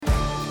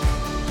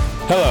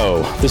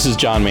Hello, this is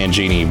John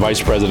Mangini,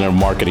 Vice President of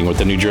Marketing with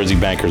the New Jersey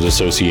Bankers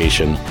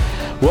Association.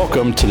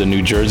 Welcome to the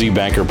New Jersey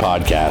Banker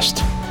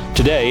Podcast.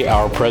 Today,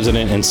 our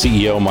President and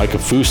CEO, Mike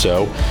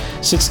Affuso,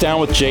 sits down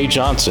with Jeh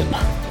Johnson,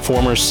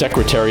 former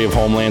Secretary of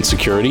Homeland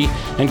Security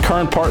and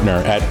current partner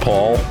at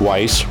Paul,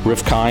 Weiss,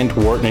 Rifkind,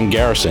 Warton, and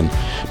Garrison,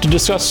 to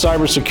discuss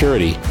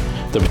cybersecurity,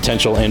 the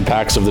potential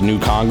impacts of the new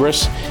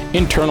Congress,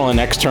 internal and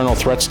external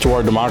threats to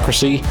our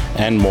democracy,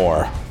 and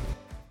more.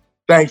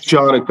 Thanks,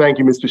 John, and thank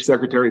you, Mr.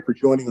 Secretary, for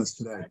joining us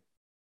today.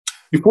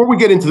 Before we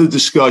get into the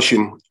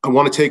discussion, I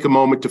want to take a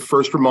moment to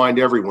first remind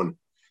everyone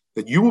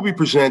that you will be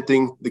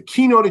presenting the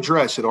keynote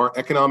address at our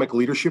Economic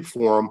Leadership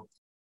Forum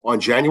on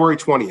January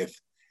 20th,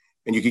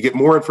 and you can get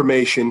more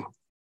information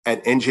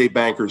at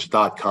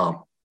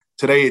NJBankers.com.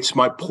 Today, it's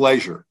my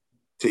pleasure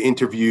to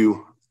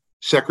interview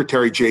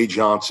Secretary Jeh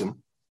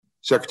Johnson.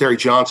 Secretary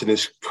Johnson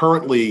is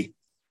currently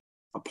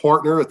a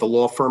partner at the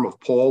law firm of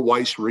Paul,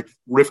 Weiss,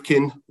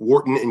 Rifkind,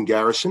 Warton, and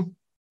Garrison.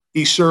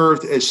 He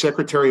served as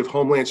Secretary of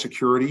Homeland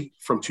Security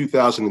from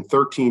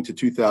 2013 to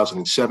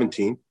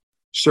 2017,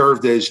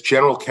 served as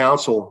General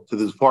Counsel to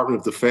the Department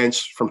of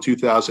Defense from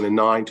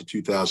 2009 to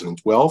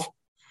 2012,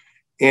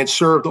 and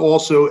served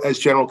also as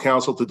General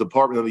Counsel to the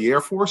Department of the Air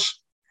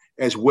Force,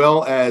 as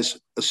well as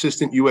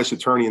Assistant U.S.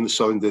 Attorney in the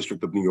Southern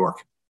District of New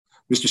York.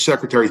 Mr.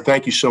 Secretary,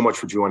 thank you so much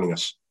for joining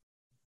us.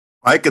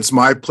 Mike, it's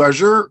my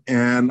pleasure,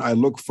 and I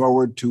look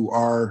forward to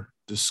our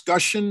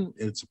discussion.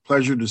 It's a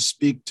pleasure to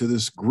speak to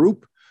this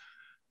group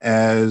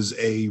as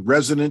a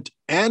resident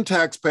and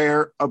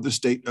taxpayer of the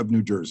state of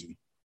New Jersey.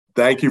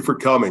 Thank you for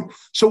coming.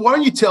 So why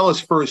don't you tell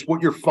us first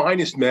what your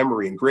finest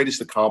memory and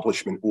greatest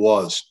accomplishment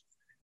was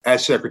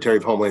as Secretary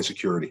of Homeland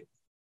Security?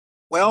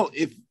 Well,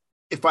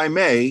 if I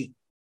may,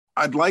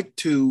 I'd like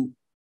to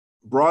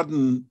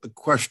broaden the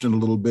question a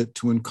little bit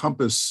to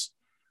encompass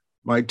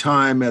my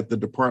time at the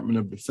Department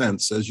of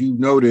Defense. As you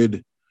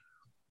noted,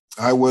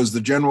 I was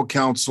the General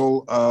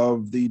Counsel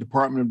of the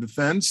Department of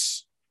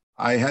Defense.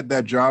 I had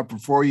that job for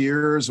 4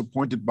 years,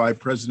 appointed by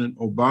President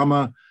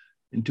Obama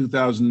in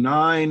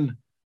 2009,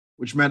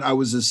 which meant I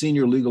was a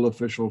senior legal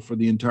official for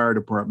the entire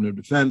Department of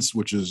Defense,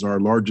 which is our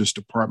largest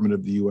department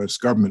of the U.S.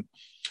 government.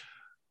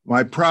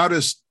 My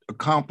proudest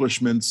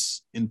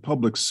accomplishments in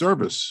public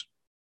service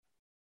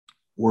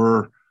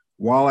were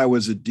while I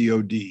was at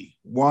DOD.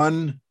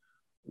 One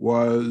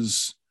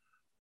was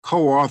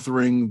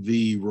co-authoring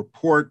the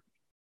report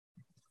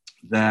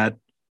that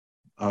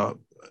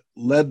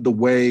led the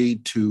way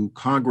to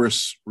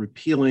Congress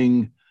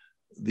repealing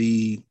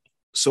the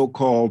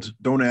so-called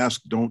Don't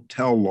Ask, Don't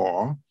Tell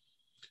law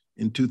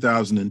in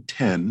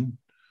 2010,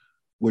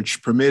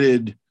 which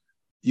permitted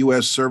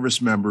U.S.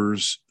 service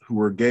members who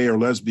were gay or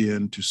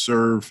lesbian to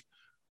serve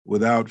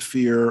without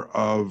fear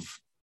of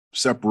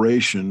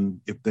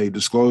separation if they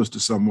disclosed to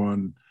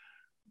someone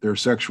their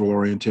sexual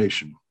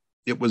orientation.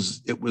 It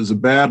was a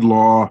bad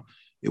law.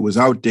 It was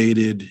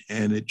outdated,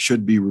 and it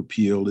should be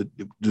repealed. It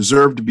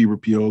deserved to be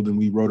repealed, and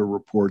we wrote a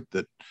report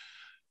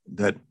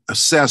that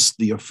assessed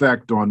the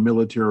effect on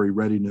military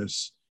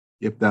readiness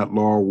if that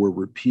law were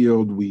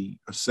repealed. We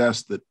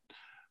assessed that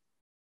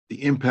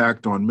the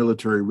impact on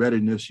military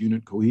readiness,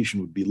 unit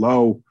cohesion, would be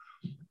low.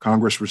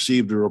 Congress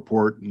received the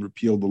report and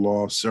repealed the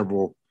law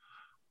several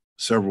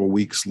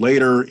weeks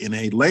later in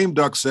a lame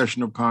duck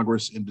session of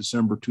Congress in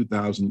December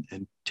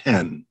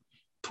 2010,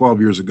 12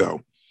 years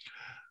ago.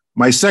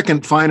 My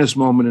second finest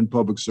moment in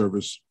public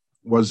service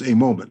was a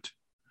moment,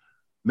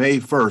 May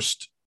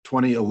 1st,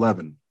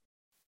 2011,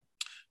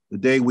 the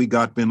day we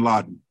got bin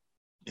Laden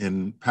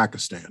in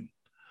Pakistan.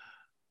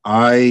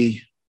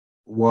 I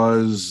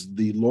was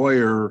the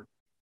lawyer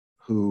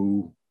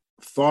who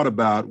thought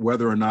about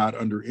whether or not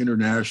under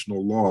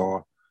international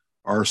law,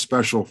 our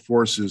special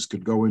forces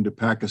could go into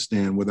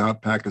Pakistan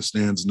without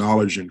Pakistan's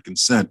knowledge and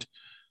consent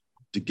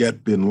to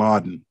get bin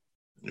Laden.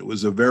 It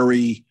was a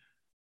very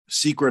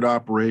secret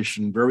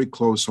operation, very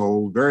close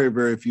hold. Very,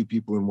 very few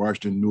people in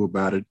Washington knew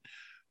about it.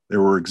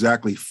 There were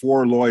exactly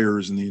 4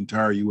 lawyers in the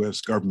entire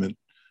U.S. government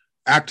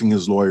acting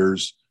as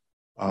lawyers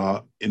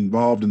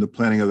involved in the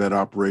planning of that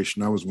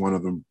operation. I was one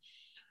of them.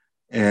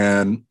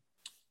 And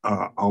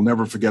I'll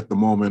never forget the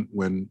moment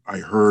when I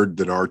heard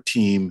that our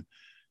team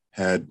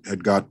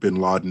had got bin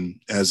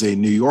Laden as a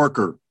New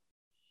Yorker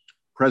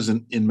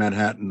present in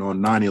Manhattan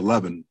on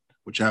 9/11,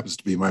 which happens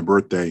to be my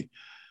birthday.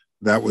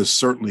 That was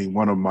certainly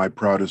one of my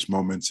proudest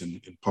moments in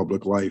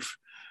public life.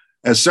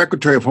 As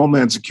Secretary of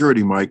Homeland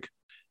Security, Mike,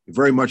 you're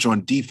very much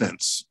on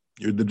defense.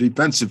 You're the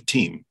defensive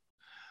team.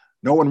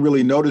 No one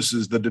really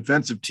notices the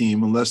defensive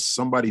team unless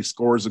somebody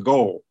scores a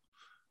goal,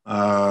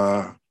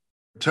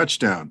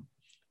 touchdown,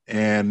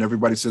 and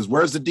everybody says,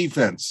 where's the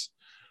defense?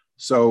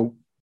 So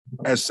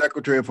as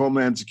Secretary of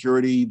Homeland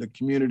Security, the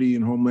community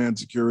in Homeland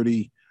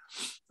Security,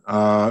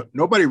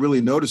 nobody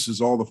really notices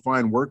all the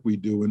fine work we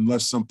do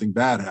unless something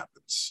bad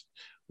happens.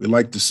 We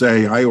like to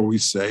say, I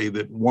always say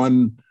that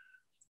one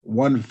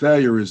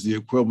failure is the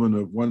equivalent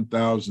of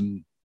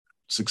 1,000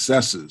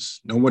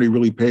 successes. Nobody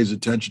really pays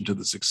attention to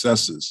the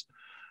successes.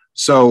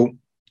 So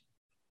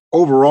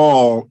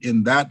overall,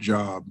 in that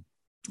job,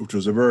 which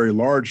was a very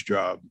large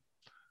job,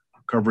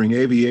 covering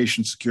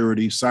aviation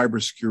security,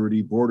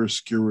 cybersecurity, border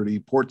security,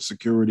 port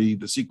security,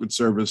 the Secret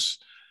Service,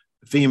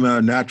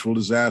 FEMA, natural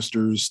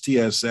disasters,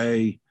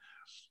 TSA,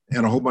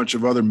 and a whole bunch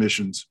of other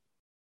missions.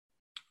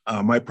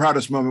 My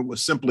proudest moment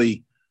was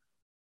simply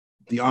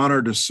the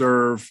honor to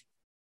serve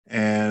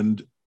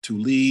and to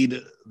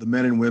lead the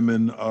men and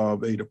women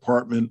of a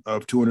department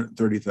of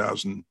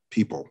 230,000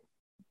 people,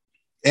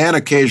 and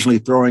occasionally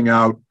throwing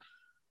out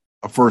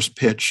a first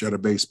pitch at a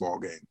baseball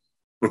game.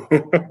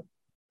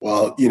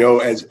 Well,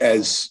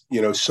 as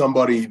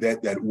somebody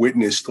that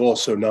witnessed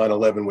also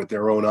 9/11 with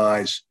their own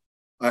eyes,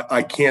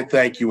 I can't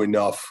thank you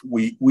enough.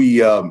 We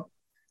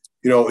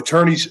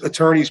attorneys,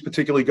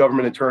 particularly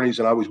government attorneys,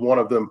 and I was one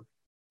of them.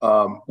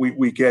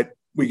 We get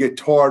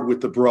tarred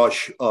with the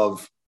brush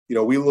of,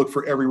 we look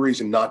for every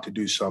reason not to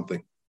do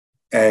something.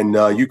 And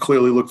you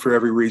clearly look for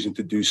every reason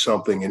to do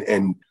something.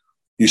 And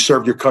you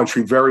served your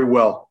country very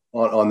well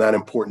on that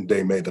important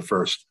day, May the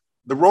 1st.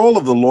 The role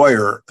of the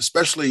lawyer,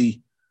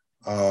 especially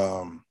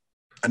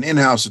an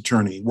in-house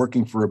attorney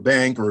working for a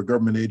bank or a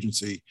government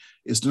agency,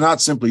 is to not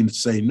simply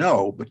say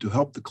no, but to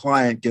help the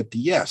client get to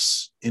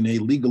yes in a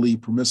legally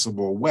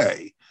permissible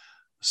way.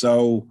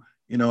 So,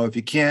 if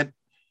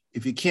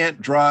you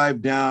can't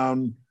drive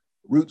down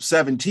Route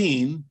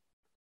 17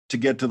 to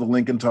get to the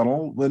Lincoln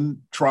Tunnel,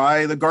 then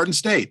try the Garden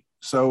State.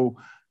 So,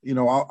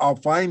 I'll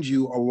find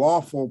you a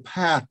lawful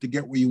path to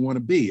get where you want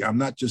to be. I'm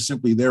not just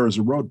simply there as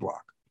a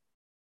roadblock.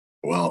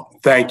 Well,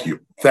 thank you.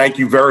 Thank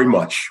you very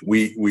much.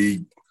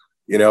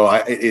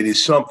 It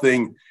is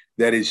something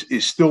that is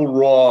still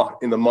raw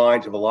in the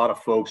minds of a lot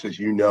of folks, as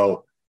you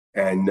know,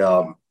 and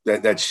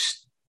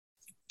it's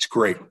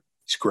great.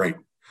 It's great.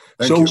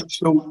 So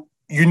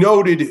you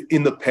noted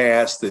in the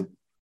past that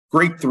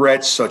great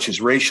threats such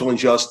as racial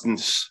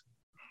injustice,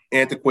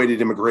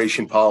 antiquated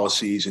immigration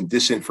policies, and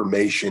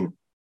disinformation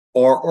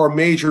are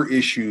major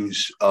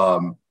issues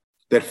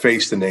that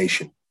face the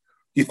nation.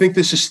 Do you think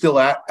this is still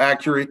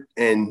accurate?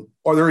 And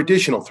are there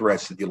additional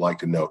threats that you'd like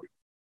to note?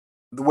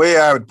 The way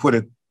I would put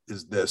it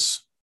is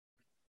this.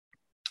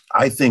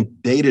 I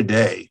think day to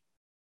day,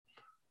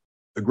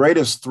 the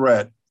greatest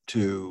threat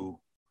to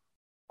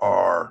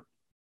our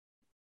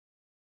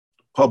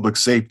public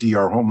safety,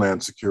 our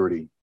homeland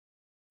security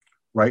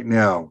right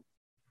now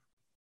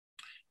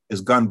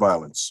is gun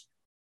violence,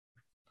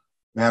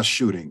 mass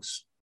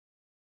shootings,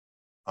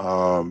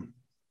 the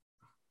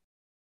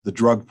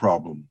drug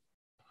problem,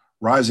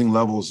 rising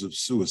levels of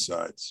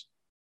suicides,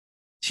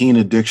 teen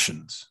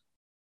addictions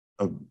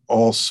of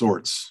all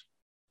sorts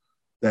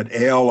that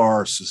ail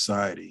our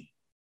society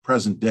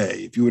present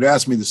day. If you would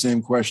ask me the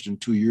same question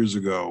 2 years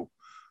ago,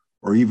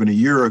 or even a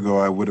year ago,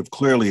 I would have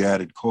clearly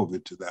added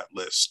COVID to that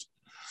list.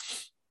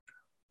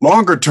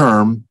 Longer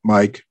term,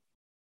 Mike,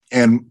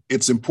 and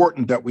it's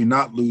important that we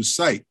not lose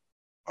sight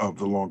of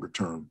the longer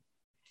term,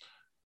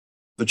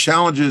 the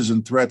challenges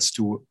and threats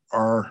to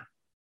our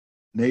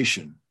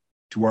nation,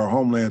 to our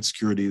homeland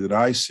security that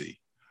I see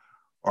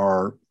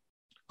are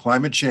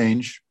climate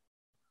change.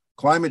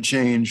 Climate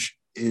change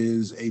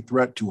is a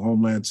threat to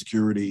homeland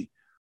security,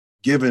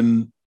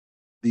 given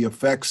the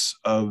effects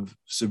of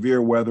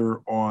severe weather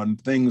on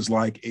things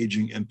like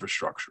aging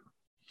infrastructure.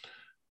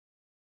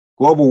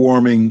 Global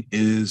warming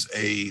is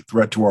a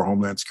threat to our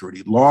homeland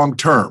security long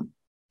term.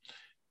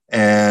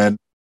 And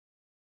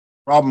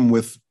the problem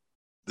with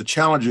the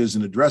challenges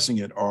in addressing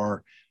it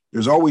are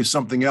there's always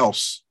something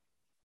else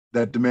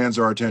that demands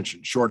our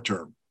attention short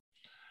term.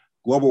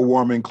 Global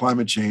warming,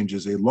 climate change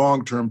is a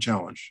long-term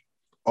challenge,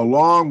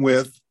 along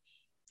with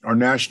our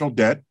national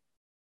debt,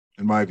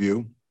 in my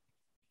view,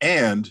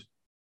 and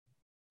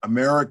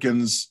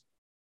Americans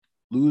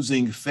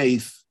losing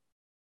faith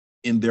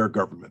in their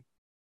government.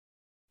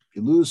 If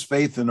you lose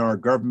faith in our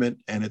government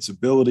and its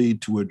ability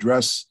to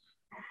address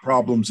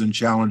problems and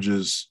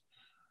challenges,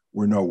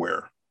 we're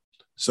nowhere.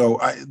 So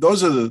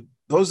those are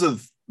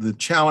the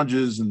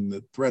challenges and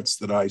the threats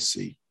that I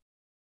see.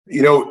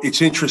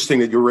 It's interesting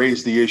that you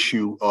raised the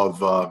issue of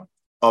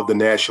the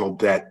national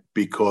debt,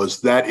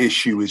 because that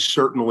issue is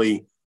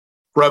certainly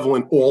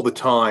prevalent all the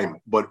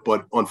time. But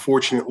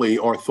unfortunately,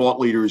 our thought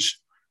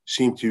leaders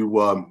seem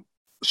to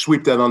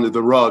sweep that under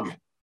the rug.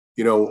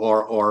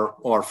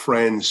 Our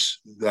friends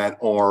that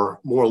are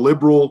more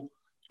liberal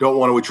don't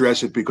want to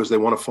address it because they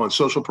want to fund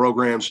social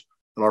programs,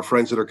 and our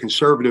friends that are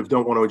conservative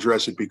don't want to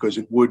address it because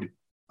it would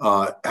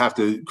have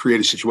to create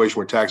a situation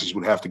where taxes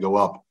would have to go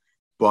up.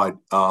 But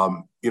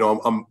I'm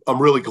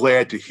really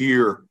glad to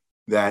hear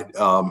that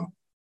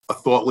a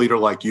thought leader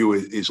like you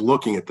is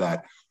looking at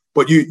that.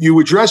 But you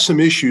address some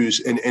issues,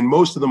 and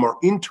most of them are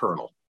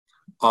internal.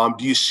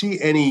 Do you see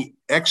any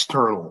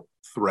external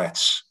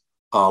threats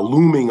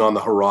looming on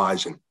the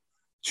horizon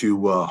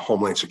to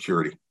Homeland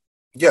Security?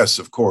 Yes,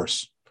 of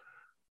course.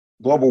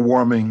 Global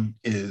warming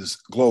is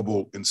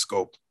global in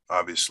scope,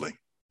 obviously.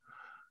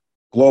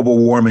 Global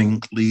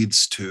warming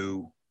leads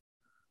to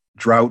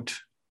drought,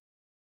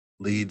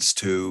 leads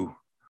to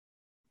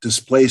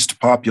displaced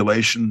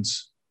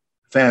populations,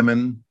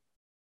 famine,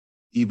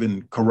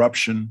 even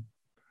corruption.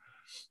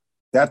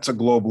 That's a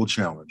global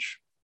challenge.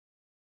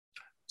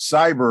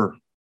 Cyber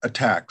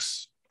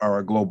attacks are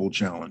a global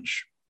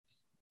challenge.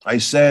 I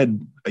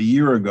said a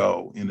year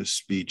ago in a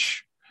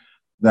speech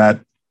that,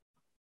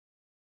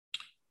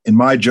 in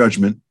my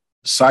judgment,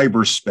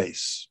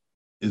 cyberspace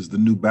is the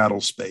new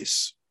battle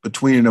space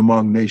between and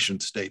among nation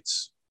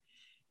states,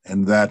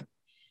 and that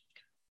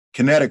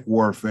kinetic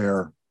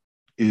warfare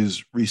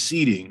is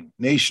receding.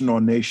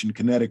 Nation-on-nation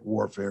kinetic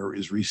warfare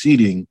is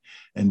receding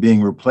and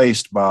being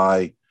replaced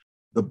by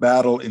the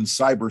battle in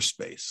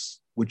cyberspace,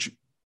 which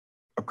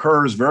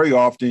occurs very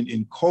often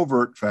in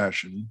covert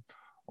fashion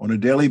on a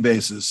daily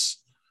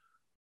basis,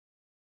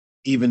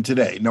 even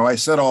today. Now, I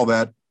said all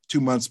that 2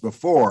 months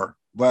before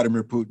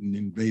Vladimir Putin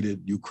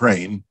invaded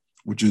Ukraine,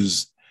 which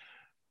is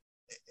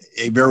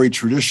a very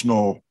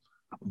traditional,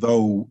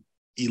 though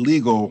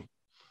illegal,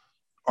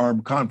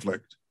 armed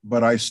conflict.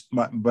 But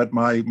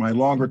my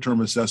longer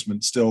term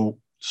assessment still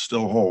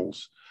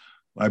holds.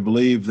 I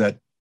believe that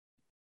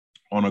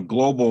on a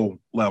global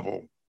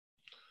level,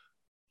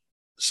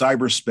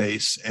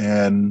 cyberspace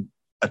and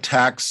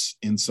attacks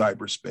in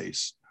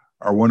cyberspace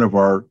are one of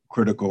our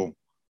critical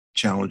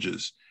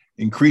challenges.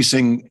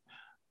 Increasing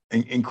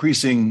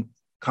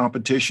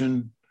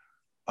competition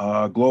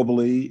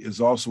globally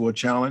is also a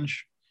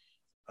challenge.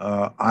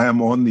 I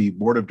am on the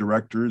board of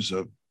directors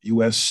of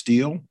U.S.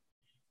 Steel.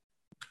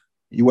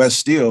 U.S.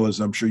 Steel, as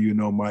I'm sure you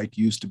know, Mike,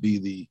 used to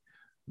be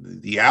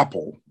the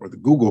Apple or the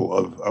Google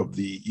of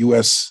the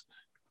U.S.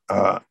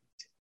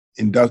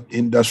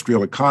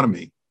 Industrial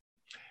economy.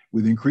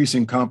 With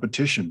increasing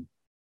competition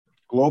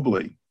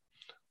globally,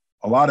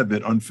 a lot of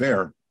it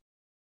unfair,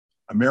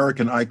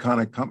 American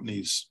iconic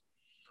companies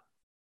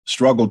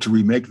struggle to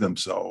remake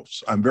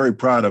themselves. I'm very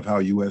proud of how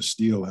U.S.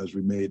 Steel has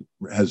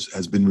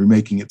been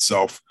remaking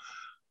itself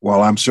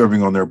while I'm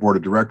serving on their board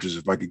of directors,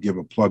 if I could give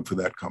a plug for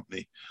that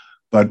company.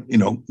 But,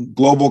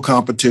 global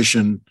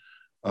competition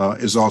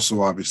is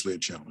also obviously a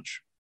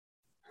challenge.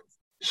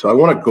 So I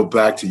want to go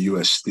back to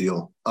U.S.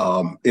 Steel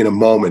in a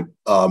moment.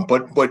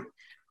 But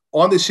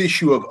on this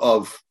issue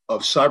of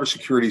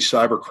cybersecurity,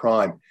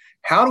 cybercrime,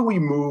 how do we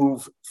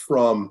move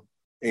from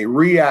a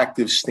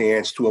reactive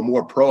stance to a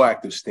more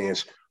proactive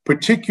stance,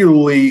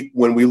 particularly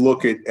when we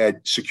look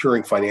at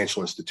securing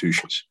financial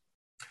institutions?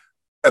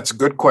 That's a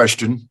good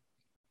question.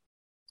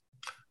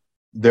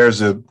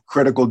 There's a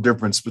critical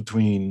difference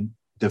between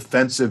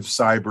defensive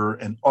cyber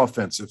and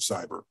offensive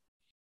cyber.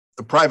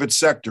 The private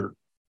sector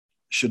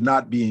should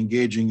not be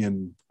engaging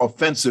in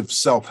offensive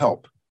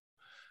self-help.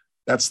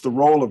 That's the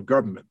role of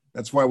government.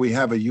 That's why we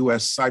have a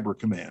U.S. Cyber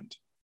Command.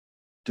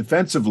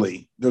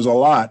 Defensively, there's a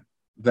lot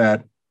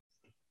that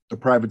the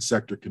private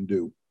sector can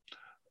do.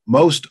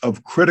 Most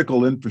of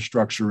critical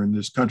infrastructure in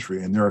this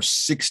country, and there are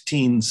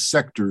 16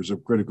 sectors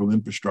of critical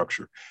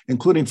infrastructure,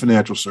 including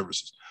financial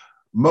services,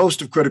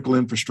 most of critical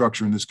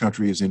infrastructure in this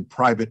country is in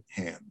private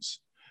hands.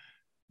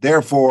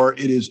 Therefore,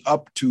 it is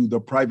up to the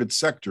private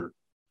sector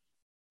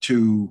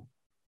to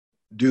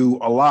do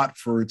a lot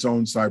for its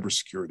own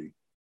cybersecurity.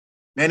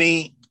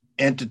 Many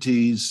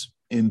entities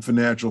in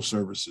financial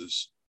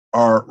services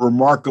are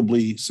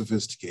remarkably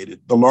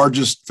sophisticated. The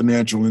largest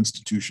financial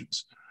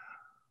institutions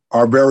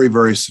are very,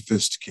 very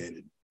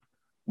sophisticated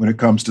when it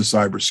comes to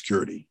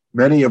cybersecurity.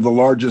 Many of the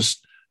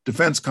largest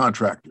defense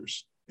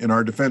contractors in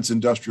our defense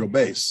industrial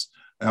base,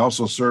 I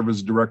also serve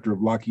as director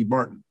of Lockheed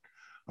Martin,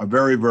 are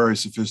very, very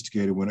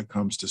sophisticated when it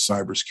comes to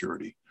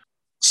cybersecurity.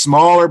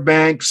 Smaller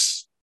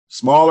banks,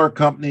 smaller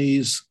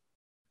companies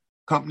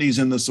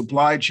in the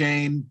supply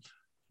chain,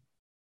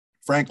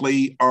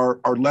 frankly, are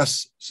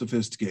less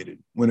sophisticated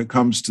when it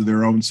comes to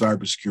their own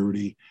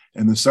cybersecurity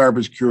and the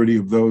cybersecurity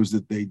of those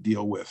that they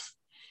deal with.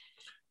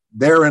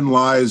 Therein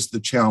lies the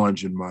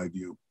challenge, in my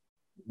view.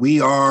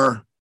 We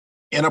are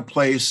in a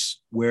place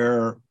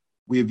where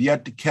we have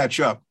yet to catch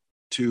up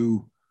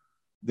to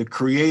the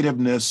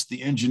creativeness,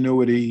 the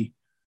ingenuity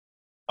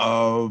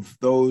of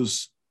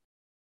those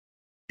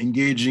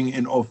engaging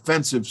in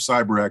offensive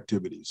cyber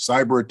activities,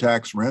 cyber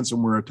attacks,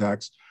 ransomware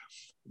attacks.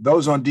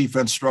 Those on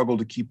defense struggle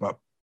to keep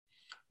up.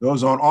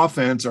 Those on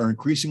offense are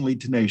increasingly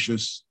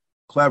tenacious,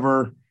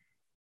 clever,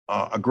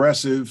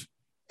 aggressive,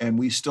 and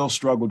we still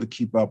struggle to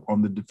keep up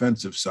on the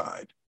defensive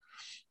side.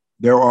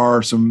 There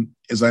are some,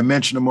 as I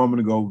mentioned a moment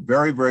ago,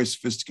 very, very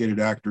sophisticated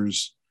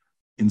actors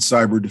in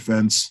cyber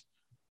defense.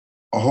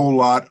 A whole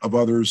lot of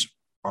others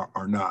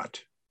are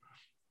not.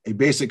 A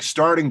basic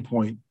starting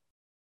point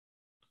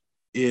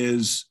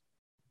is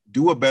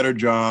do a better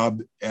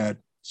job at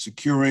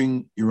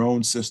securing your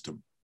own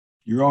system,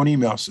 your own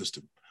email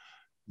system.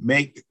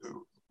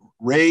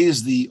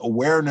 Raise the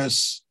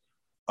awareness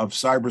of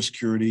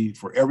cybersecurity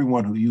for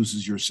everyone who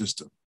uses your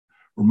system.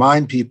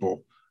 Remind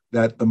people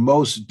that the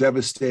most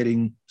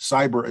devastating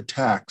cyber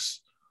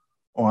attacks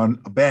on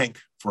a bank,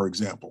 for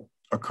example,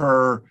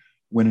 occur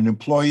when an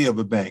employee of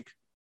a bank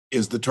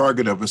is the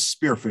target of a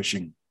spear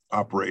phishing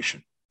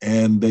operation.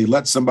 And they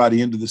let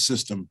somebody into the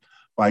system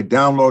by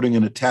downloading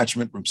an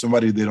attachment from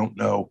somebody they don't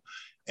know.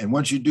 And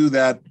once you do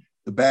that,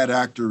 the bad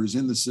actor is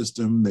in the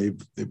system.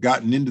 They've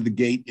gotten into the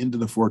gate, into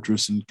the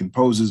fortress, and can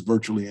pose as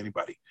virtually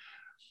anybody.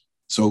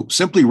 So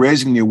simply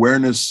raising the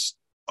awareness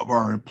of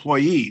our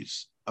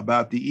employees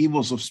about the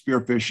evils of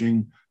spear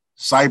phishing,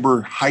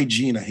 cyber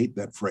hygiene, I hate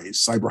that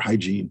phrase, cyber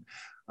hygiene,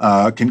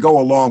 can go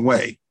a long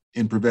way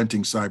in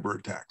preventing cyber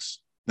attacks.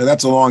 Now,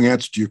 that's a long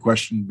answer to your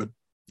question, but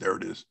there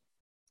it is.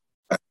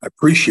 I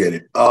appreciate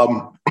it. I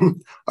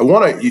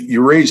want to.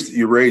 You raised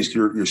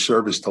your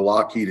service to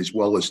Lockheed as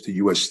well as to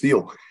U.S.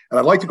 Steel, and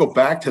I'd like to go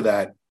back to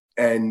that.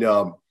 And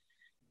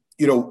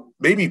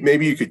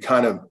maybe you could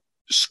kind of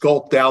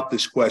sculpt out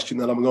this question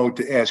that I'm going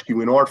to ask you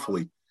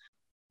inartfully.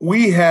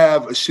 We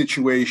have a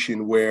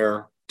situation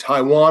where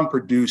Taiwan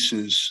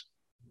produces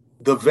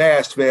the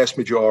vast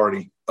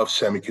majority of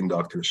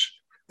semiconductors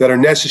that are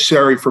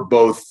necessary for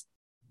both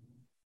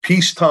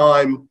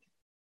peacetime,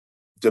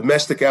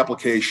 domestic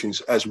applications,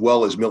 as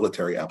well as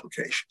military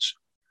applications.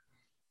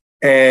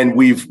 And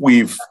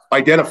we've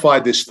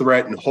identified this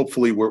threat, and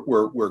hopefully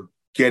we're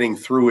getting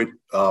through it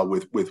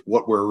with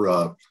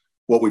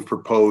what we've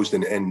proposed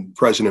and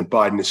President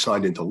Biden has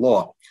signed into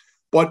law.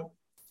 But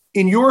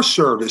in your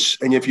service,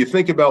 and if you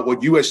think about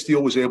what U.S.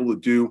 Steel was able to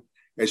do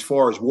as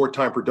far as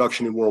wartime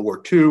production in World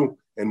War II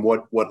and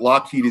what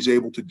Lockheed is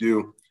able to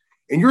do,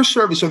 in your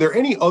service, are there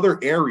any other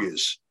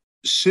areas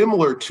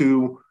similar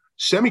to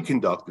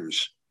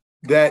semiconductors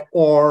that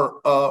are,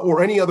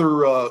 or any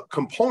other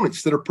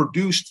components that are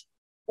produced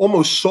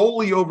almost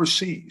solely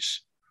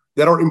overseas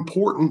that are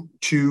important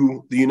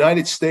to the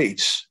United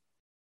States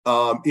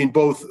in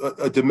both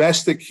a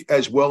domestic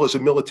as well as a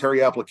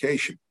military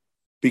application?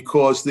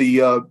 Because the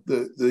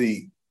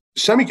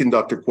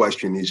semiconductor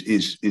question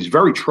is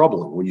very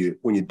troubling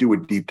when you do a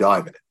deep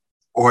dive in it.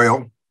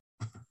 Oil.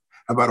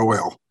 How about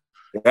oil?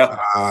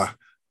 Yeah.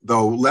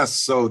 Though less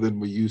so than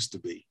we used to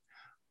be.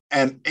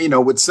 And,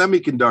 with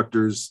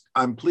semiconductors,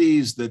 I'm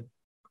pleased that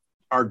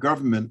our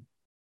government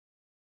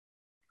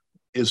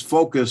is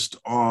focused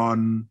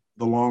on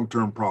the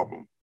long-term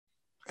problem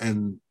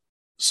and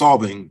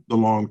solving the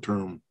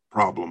long-term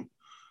problem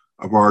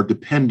of our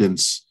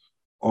dependence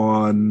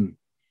on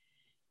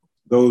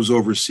those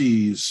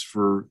overseas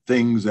for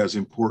things as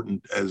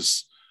important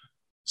as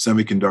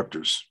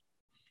semiconductors.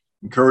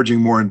 Encouraging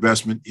more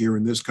investment here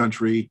in this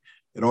country,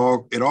 it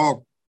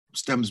all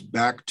stems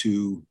back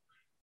to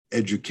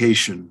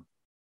education.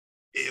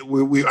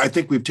 I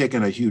think we've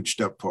taken a huge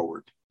step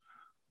forward.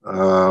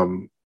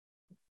 When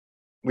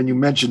you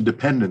mention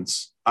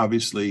dependence,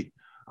 obviously,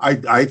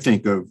 I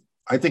think of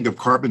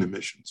carbon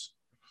emissions.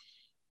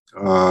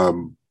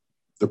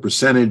 The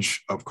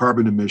percentage of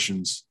carbon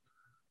emissions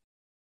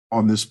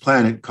on this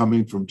planet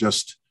coming from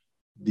just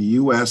the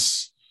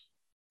U.S.,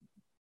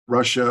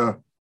 Russia,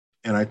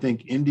 and I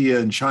think India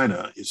and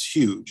China is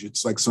huge.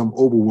 It's like some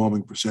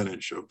overwhelming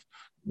percentage of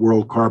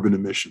world carbon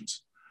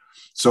emissions.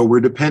 So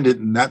we're dependent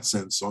in that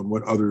sense on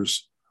what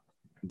others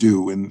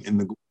do in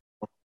the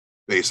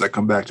space. I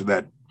come back to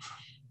that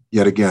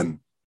yet again.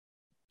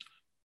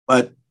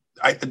 But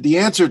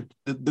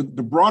the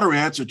broader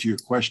answer to your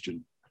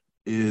question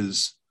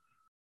is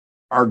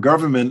our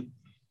government,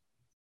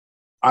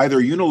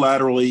 either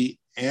unilaterally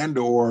and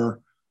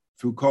or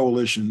through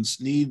coalitions,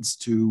 needs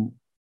to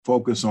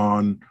focus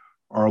on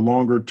our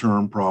longer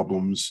term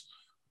problems,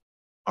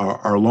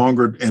 our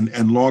longer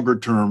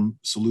term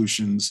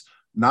solutions,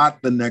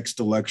 not the next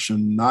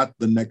election, not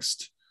the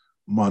next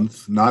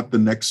month, not the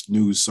next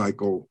news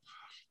cycle,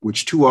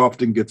 which too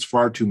often gets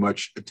far too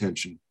much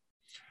attention.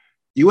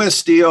 U.S.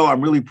 Steel,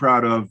 I'm really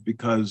proud of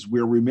because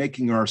we're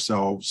remaking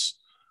ourselves.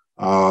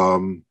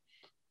 We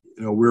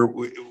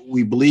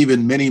believe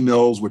in many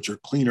mills, which are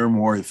cleaner,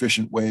 more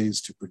efficient ways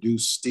to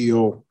produce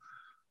steel.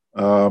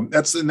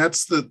 That's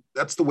the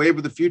wave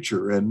of the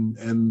future,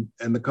 and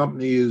the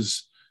company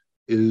is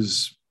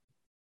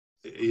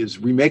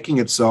remaking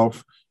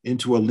itself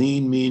into a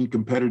lean, mean,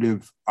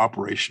 competitive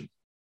operation.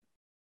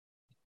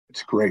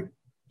 It's great.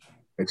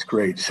 It's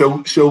great.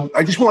 So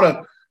I just want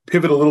to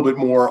pivot a little bit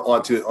more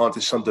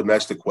onto some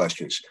domestic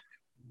questions.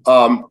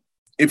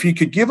 If you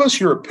could give us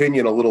your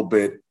opinion a little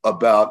bit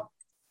about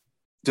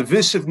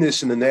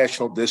divisiveness in the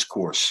national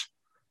discourse.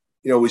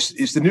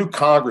 Is the new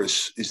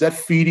Congress, is that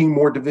feeding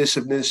more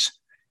divisiveness?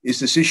 Is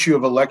this issue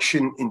of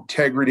election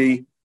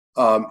integrity,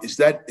 is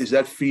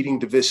that feeding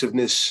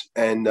divisiveness?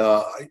 And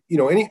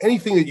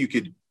anything that you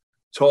could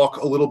talk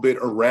a little bit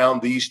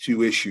around these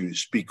two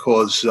issues,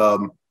 because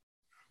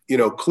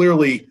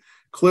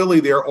clearly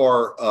there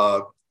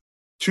are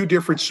two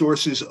different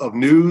sources of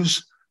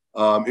news.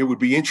 It would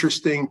be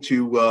interesting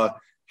to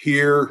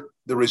hear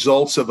the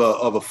results of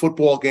a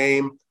football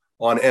game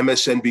on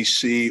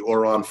MSNBC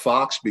or on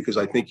Fox, because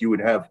I think you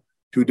would have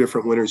two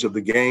different winners of the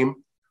game.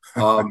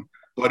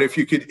 But if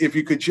you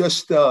could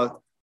just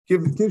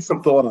give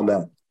some thought on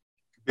that.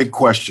 Big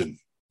question.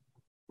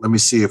 Let me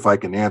see if I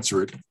can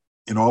answer it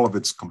in all of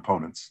its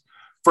components.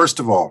 First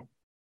of all,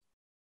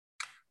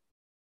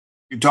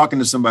 you're talking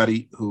to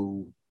somebody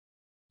who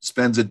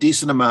spends a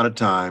decent amount of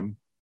time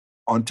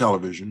on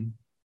television,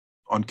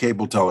 on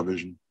cable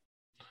television,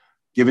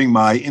 giving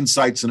my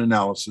insights and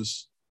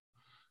analysis.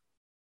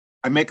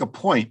 I make a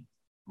point,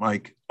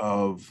 Mike,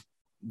 of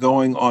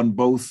going on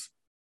both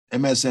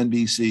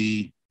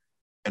MSNBC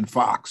and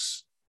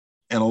Fox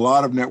and a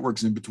lot of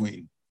networks in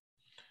between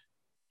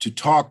to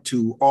talk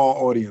to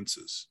all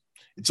audiences.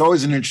 It's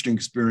always an interesting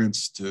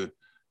experience to,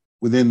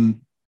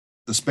 within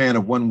the span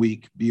of 1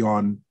 week, be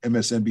on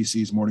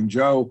MSNBC's Morning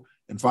Joe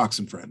and Fox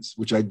and Friends,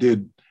 which I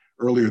did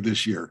earlier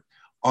this year,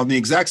 on the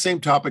exact same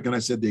topic, and I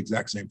said the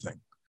exact same thing.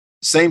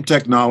 Same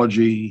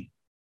technology,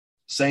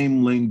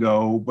 same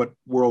lingo, but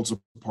worlds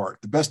apart.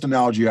 The best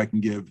analogy I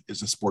can give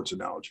is a sports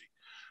analogy,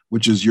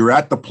 which is you're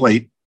at the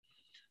plate.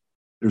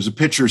 There's a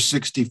pitcher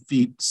 60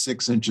 feet,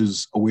 6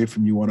 inches away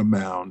from you on a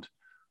mound.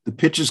 The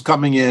pitch is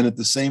coming in at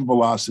the same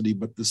velocity,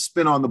 but the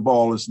spin on the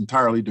ball is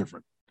entirely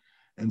different.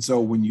 And so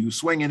when you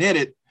swing and hit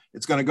it,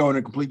 it's going to go in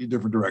a completely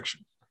different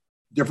direction.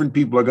 Different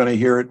people are going to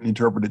hear it and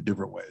interpret it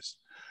different ways.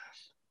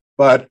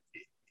 But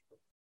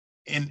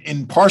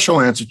in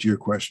partial answer to your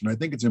question, I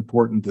think it's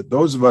important that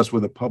those of us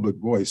with a public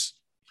voice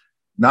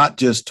not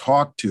just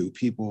talk to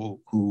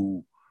people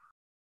who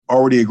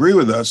already agree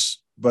with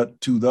us, but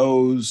to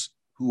those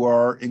who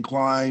are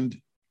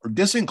inclined or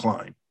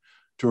disinclined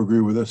to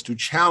agree with us, to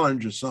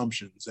challenge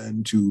assumptions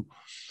and to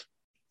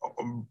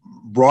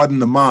broaden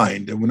the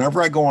mind. And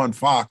whenever I go on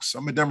Fox,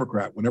 I'm a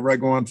Democrat. Whenever I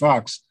go on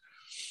Fox,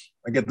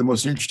 I get the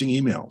most interesting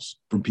emails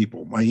from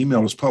people. My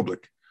email is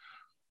public.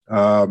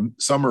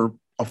 Some are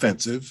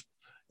offensive,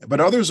 but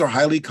others are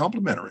highly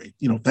complimentary.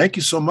 Thank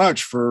you so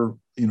much for,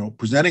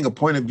 presenting a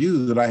point of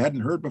view that I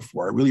hadn't heard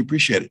before. I really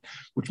appreciate it,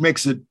 which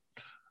makes it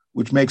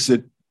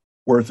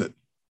worth it.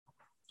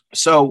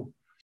 So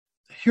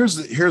here's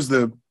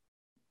the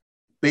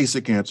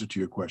basic answer to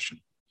your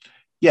question.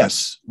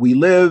 Yes, we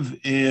live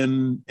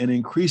in an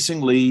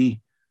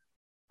increasingly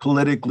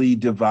politically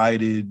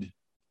divided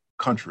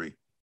country.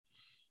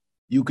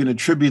 You can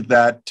attribute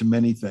that to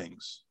many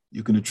things.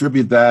 You can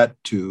attribute that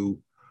to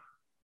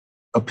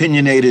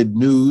opinionated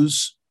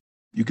news.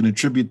 You can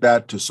attribute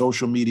that to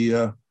social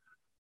media.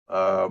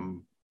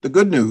 The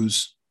good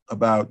news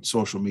about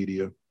social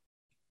media,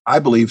 I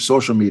believe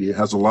social media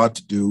has a lot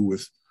to do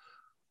with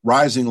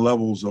rising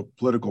levels of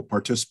political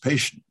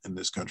participation in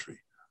this country,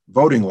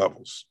 voting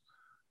levels.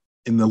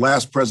 In the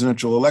last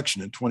presidential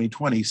election in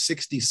 2020,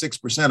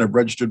 66% of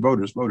registered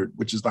voters voted,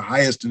 which is the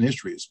highest in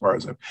history as far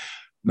as I'm.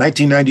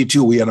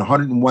 1992, we had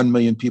 101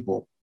 million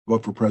people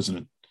vote for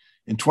president.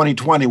 In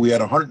 2020, we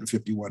had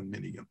 151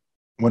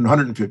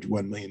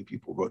 million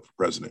people vote for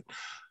president.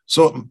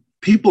 So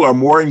people are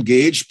more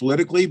engaged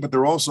politically, but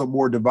they're also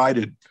more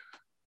divided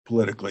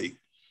politically.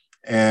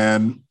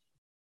 And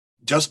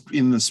just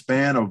in the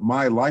span of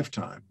my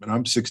lifetime, and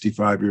I'm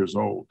 65 years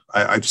old,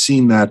 I've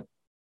seen that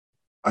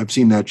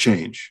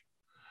change.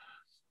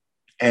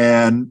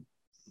 And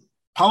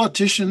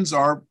politicians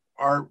are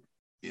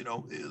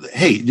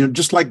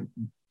just like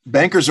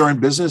bankers are in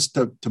business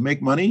to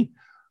make money,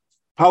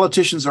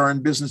 politicians are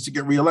in business to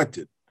get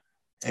reelected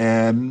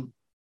and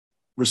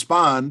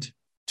respond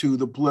to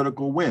the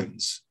political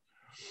winds.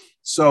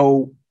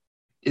 So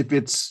if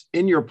it's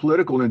in your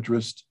political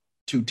interest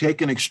to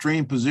take an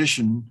extreme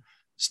position,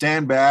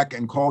 stand back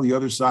and call the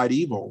other side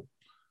evil,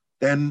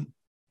 then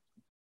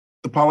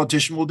the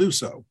politician will do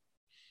so.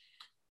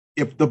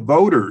 If the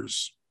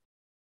voters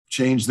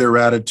change their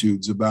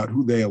attitudes about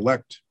who they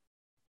elect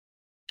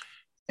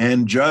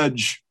and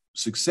judge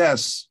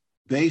success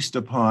based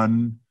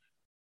upon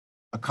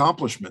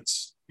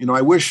accomplishments,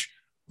 I wish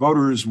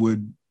voters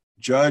would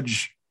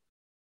judge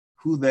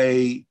who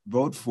they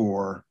vote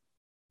for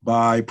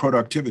by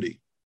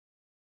productivity.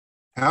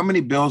 How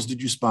many bills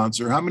did you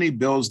sponsor? How many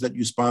bills that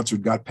you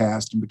sponsored got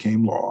passed and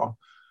became law?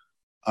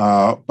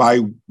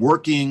 By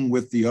working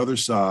with the other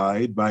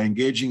side, by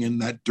engaging in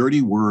that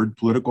dirty word,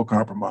 political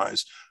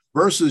compromise,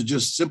 versus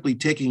just simply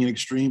taking an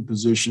extreme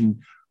position,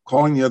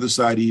 calling the other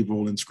side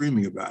evil and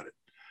screaming about it.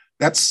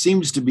 That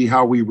seems to be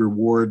how we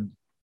reward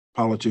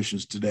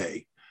politicians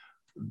today.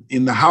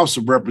 In the House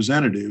of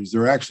Representatives,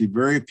 there are actually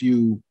very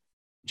few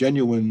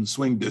genuine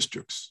swing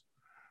districts.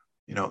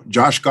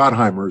 Josh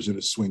Gottheimer is in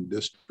a swing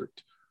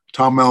district.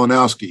 Tom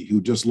Malinowski,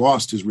 who just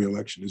lost his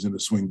reelection, is in a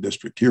swing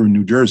district here in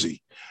New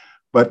Jersey.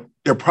 But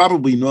there are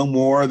probably no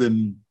more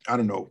than,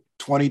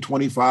 20,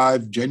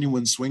 25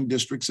 genuine swing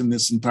districts in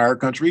this entire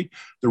country.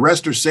 The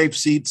rest are safe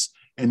seats,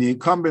 and the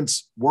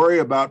incumbents worry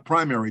about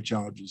primary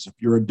challenges. If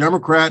you're a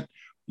Democrat,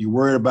 you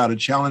worry about a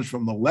challenge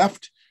from the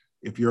left.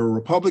 If you're a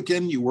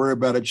Republican, you worry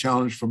about a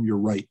challenge from your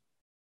right.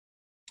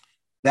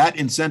 That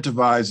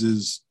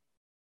incentivizes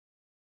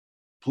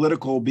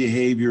political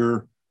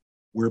behavior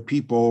where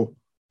people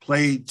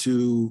play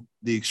to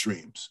the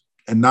extremes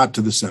and not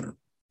to the center.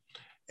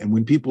 And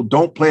when people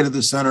don't play to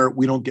the center,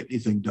 we don't get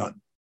anything done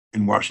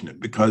in Washington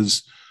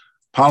because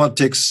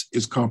politics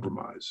is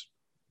compromise.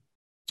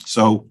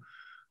 So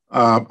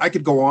I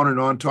could go on and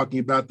on talking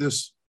about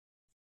this.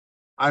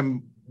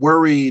 I'm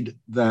worried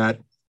that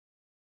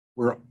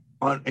we're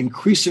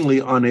increasingly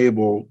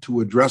unable to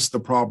address the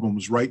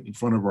problems right in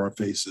front of our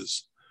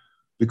faces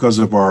because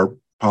of our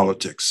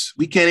politics.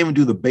 We can't even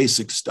do the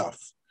basic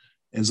stuff.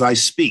 As I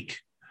speak,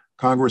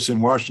 Congress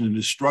in Washington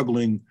is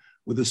struggling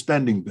with a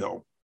spending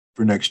bill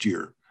for next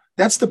year.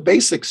 That's the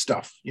basic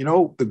stuff.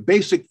 The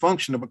basic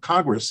function of a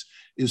Congress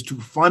is to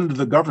fund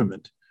the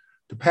government,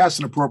 to pass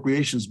an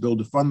appropriations bill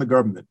to fund the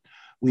government.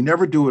 We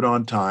never do it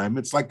on time.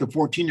 It's like the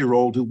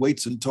 14-year-old who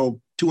waits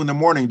until 2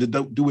 a.m. to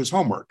do his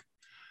homework.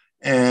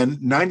 And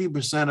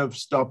 90% of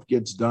stuff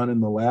gets done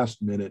in the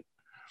last minute.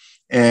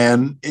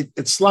 And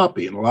it's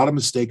sloppy, and a lot of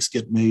mistakes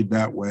get made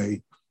that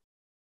way.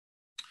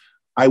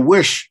 I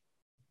wish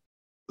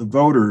the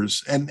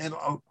voters, and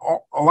a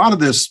lot of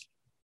this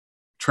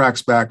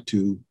tracks back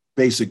to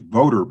basic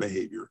voter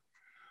behavior.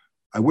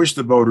 I wish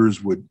the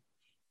voters would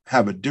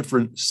have a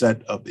different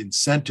set of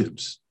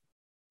incentives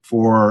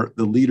for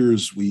the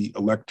leaders we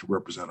elect to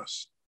represent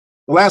us.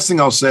 The last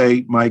thing I'll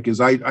say, Mike, is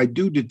I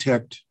do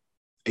detect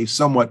a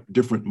somewhat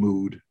different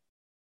mood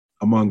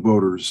among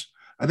voters.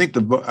 I think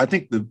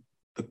the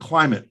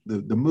climate,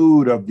 the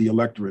mood of the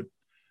electorate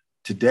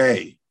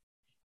today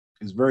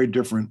is very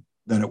different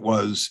than it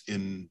was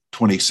in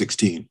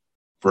 2016,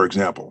 for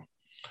example.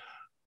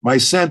 My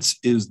sense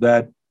is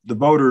that the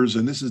voters,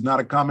 and this is not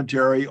a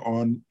commentary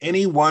on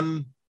any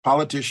one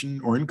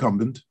politician or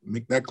incumbent,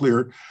 make that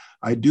clear,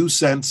 I do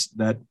sense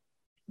that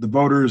the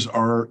voters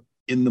are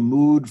in the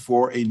mood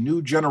for a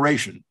new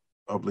generation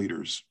of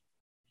leaders.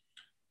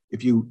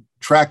 If you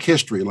track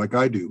history like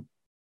I do,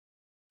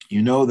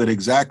 you know that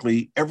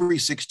exactly every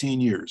 16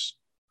 years,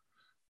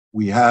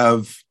 we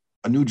have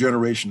a new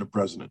generation of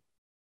president.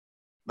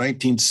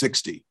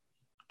 1960,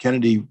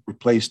 Kennedy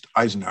replaced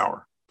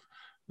Eisenhower.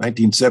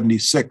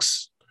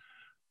 1976,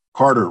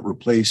 Carter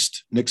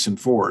replaced Nixon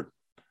Ford.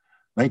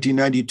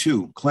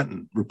 1992,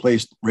 Clinton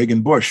replaced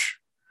Reagan Bush.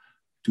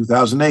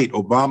 2008,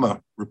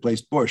 Obama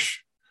replaced Bush.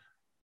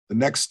 The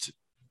next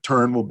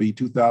turn will be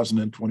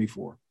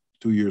 2024,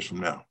 2 years from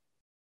now.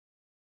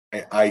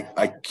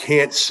 I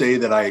can't say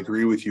that I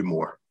agree with you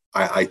more.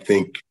 I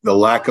think the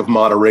lack of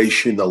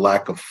moderation, the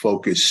lack of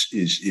focus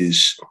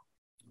is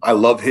I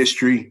love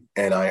history,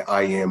 and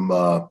I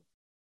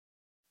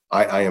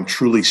am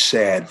truly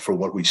sad for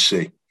what we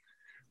see.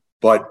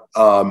 But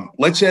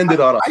let's end it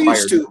on a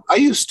higher note. I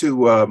used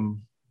to,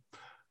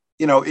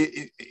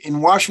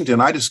 in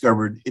Washington, I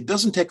discovered it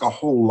doesn't take a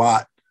whole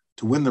lot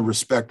to win the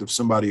respect of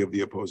somebody of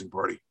the opposing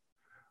party.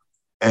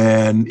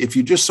 And if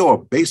you just show a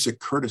basic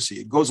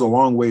courtesy, it goes a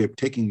long way of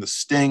taking the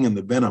sting and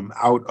the venom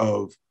out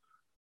of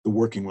the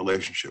working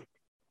relationship.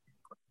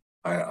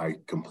 I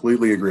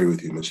completely agree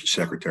with you, Mr.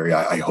 Secretary.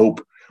 I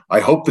hope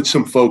that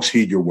some folks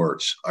heed your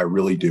words. I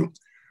really do.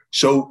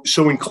 So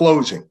in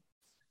closing,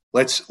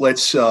 let's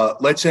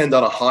end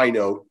on a high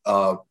note.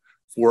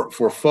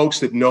 For folks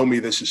that know me,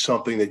 this is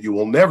something that you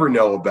will never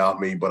know about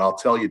me, but I'll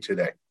tell you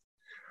today.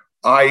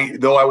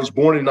 Though I was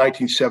born in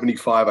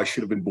 1975, I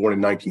should have been born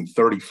in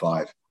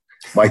 1935.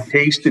 My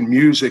taste in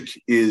music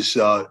is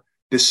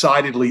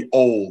decidedly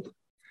old.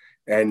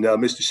 And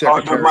Mr.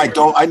 Secretary, no, Mike,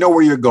 I know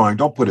where you're going.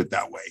 Don't put it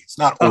that way. It's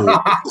not old.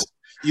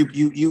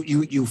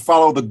 You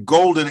follow the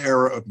golden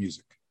era of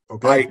music.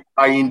 Okay,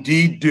 I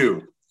indeed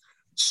do.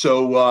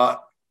 So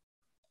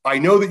I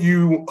know that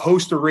you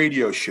host a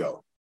radio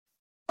show.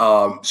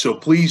 So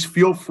please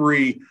feel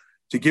free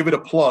to give it a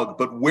plug.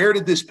 But where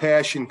did this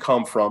passion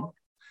come from?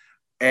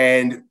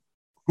 And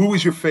who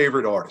is your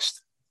favorite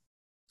artist?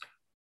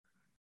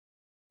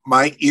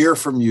 My ear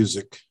for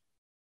music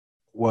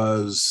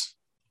was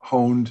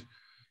honed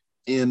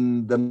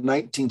in the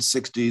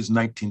 1960s,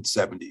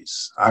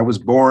 1970s. I was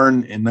born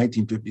in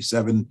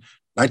 1957.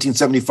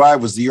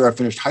 1975 was the year I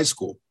finished high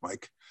school,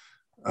 Mike.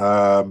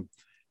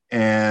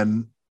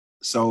 And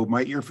so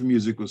my ear for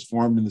music was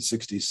formed in the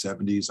 60s,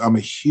 70s. I'm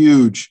a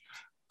huge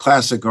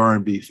classic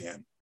R&B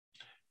fan.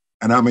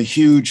 And I'm a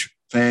huge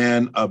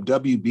fan of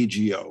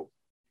WBGO,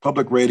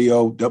 public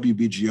radio,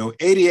 WBGO,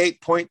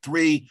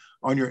 88.3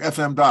 on your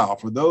FM dial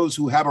for those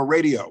who have a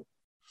radio.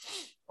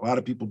 A lot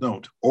of people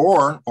don't,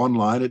 or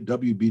online at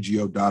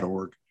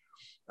WBGO.org.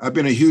 I've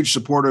been a huge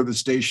supporter of the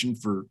station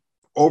for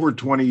over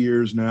 20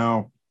 years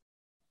now.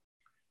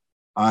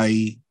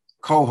 I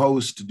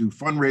co-host, do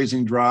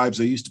fundraising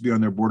drives. I used to be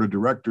on their board of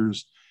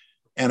directors.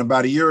 And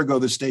about a year ago,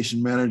 the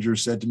station manager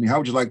said to me, "How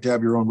would you like to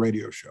have your own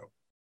radio show?"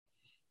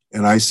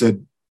 And I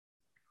said,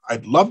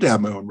 "I'd love to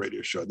have my own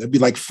radio show. That'd be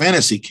like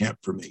fantasy camp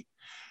for me."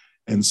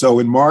 And so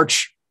in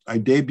March, I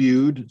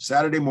debuted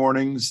Saturday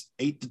mornings,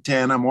 8 to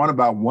 10. I'm on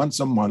about once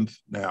a month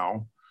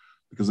now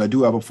because I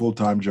do have a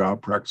full-time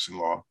job practicing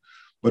law.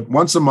 But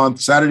once a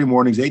month, Saturday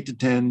mornings, 8 to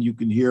 10, you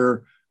can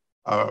hear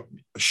a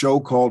show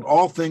called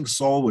All Things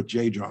Soul with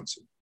Jeh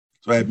Johnson.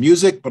 So I have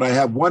music, but I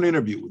have one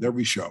interview with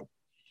every show.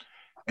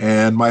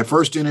 And my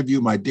first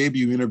interview, my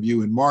debut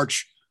interview in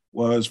March,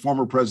 was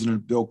former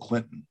President Bill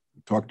Clinton.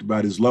 He talked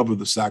about his love of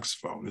the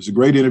saxophone. It's a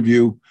great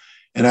interview.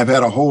 And I've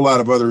had a whole lot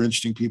of other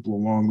interesting people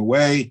along the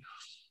way.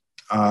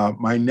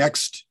 My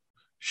next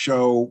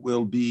show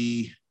will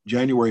be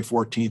January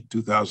 14th,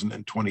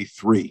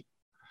 2023.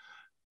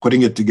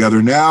 Putting it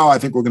together now, I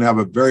think we're going to have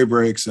a very,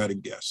 very exciting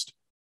guest.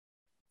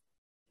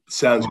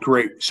 Sounds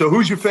great. So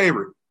who's your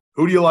favorite?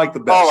 Who do you like the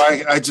best? Oh,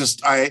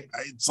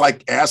 it's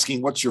like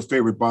asking, what's your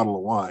favorite bottle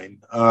of wine?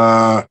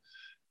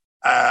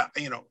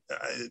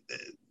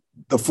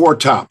 The Four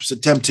Tops, the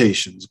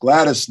Temptations,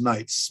 Gladys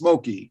Knight,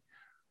 Smokey,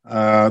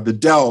 the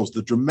Dells,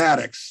 the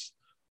Dramatics,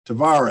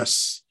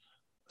 Tavares,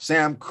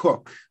 Sam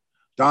Cooke,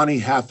 Donny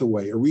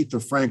Hathaway,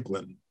 Aretha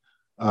Franklin,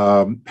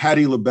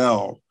 Patti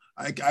LaBelle.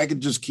 I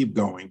could just keep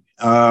going.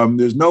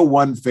 There's no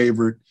one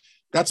favorite.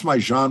 That's my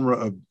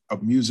genre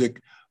of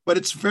music, but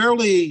it's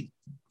fairly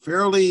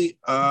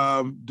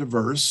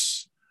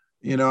diverse.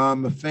 You know,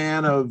 I'm a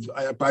fan of,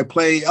 I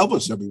play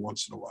Elvis every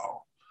once in a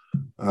while.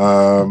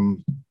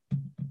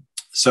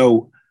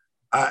 So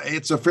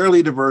it's a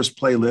fairly diverse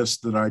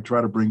playlist that I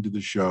try to bring to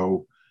the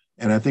show.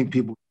 And I think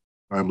people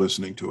are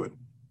listening to it.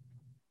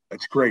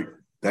 That's great.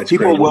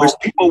 People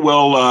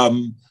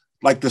will,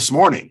 like this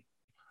morning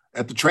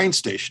at the train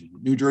station,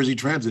 New Jersey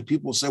Transit,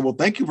 people will say, well,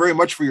 thank you very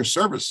much for your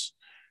service.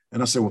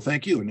 And I say, well,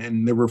 thank you.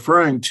 And they're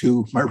referring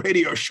to my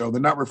radio show.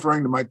 They're not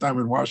referring to my time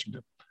in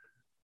Washington.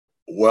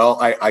 Well,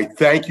 I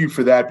thank you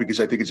for that, because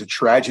I think it's a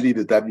tragedy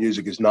that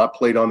music is not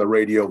played on the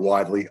radio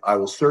widely. I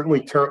will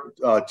certainly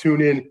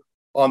tune in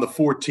on the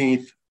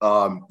 14th.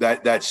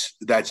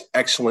 That's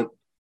excellent.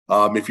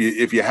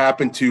 If you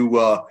happen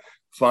to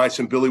find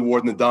some Billy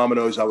Ward and the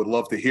Dominoes, I would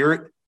love to hear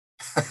it.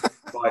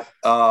 But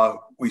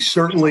we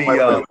certainly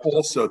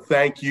also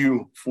thank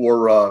you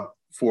for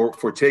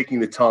taking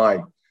the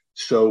time.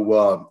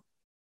 So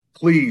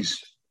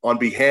please, on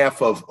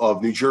behalf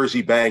of New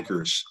Jersey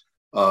Bankers,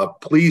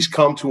 please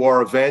come to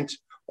our event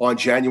on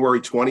January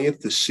 20th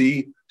to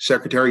see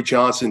Secretary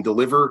Johnson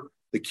deliver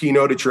the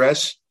keynote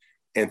address.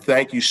 And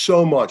thank you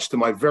so much to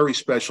my very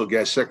special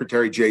guest,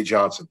 Secretary Jeh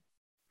Johnson.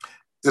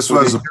 This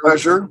was a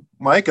pleasure,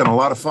 Mike, and a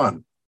lot of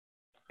fun.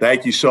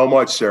 Thank you so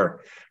much, sir.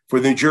 For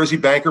the New Jersey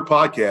Banker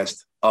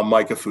Podcast, I'm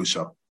Mike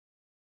Affuso.